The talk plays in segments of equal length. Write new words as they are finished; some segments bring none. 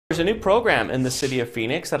There's a new program in the city of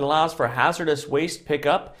Phoenix that allows for hazardous waste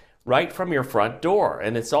pickup right from your front door,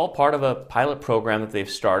 and it's all part of a pilot program that they've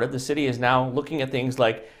started. The city is now looking at things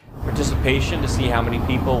like participation to see how many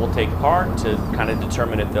people will take part to kind of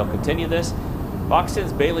determine if they'll continue this. Fox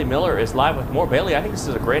 10's Bailey Miller is live with more. Bailey, I think this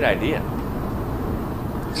is a great idea.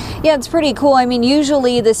 Yeah, it's pretty cool. I mean,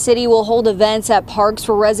 usually the city will hold events at parks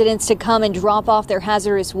for residents to come and drop off their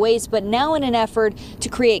hazardous waste, but now in an effort to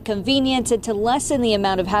create convenience and to lessen the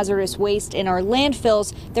amount of hazardous waste in our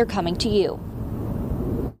landfills, they're coming to you.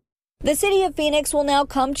 The city of Phoenix will now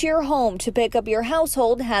come to your home to pick up your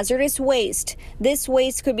household hazardous waste. This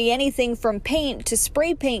waste could be anything from paint to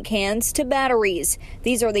spray paint cans to batteries.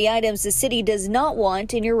 These are the items the city does not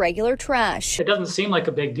want in your regular trash. It doesn't seem like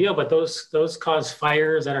a big deal, but those cause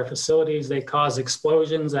fires at our facilities. They cause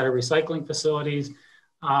explosions at our recycling facilities.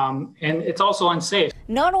 And it's also unsafe.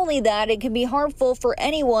 Not only that, it can be harmful for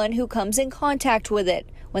anyone who comes in contact with it.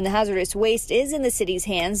 When the hazardous waste is in the city's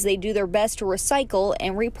hands, they do their best to recycle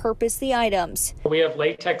and repurpose the items. We have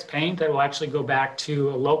latex paint that will actually go back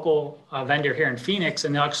to a local vendor here in Phoenix,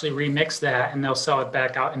 and they'll actually remix that and they'll sell it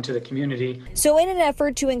back out into the community. So in an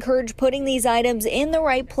effort to encourage putting these items in the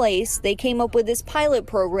right place, they came up with this pilot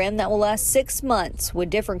program that will last 6 months with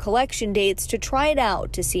different collection dates to try it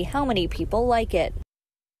out to see how many people like it.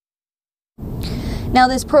 Now,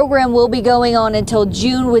 this program will be going on until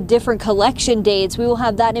June with different collection dates. We will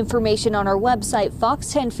have that information on our website,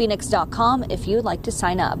 fox10phoenix.com, if you would like to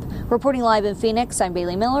sign up. Reporting live in Phoenix, I'm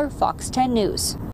Bailey Miller, Fox 10 News.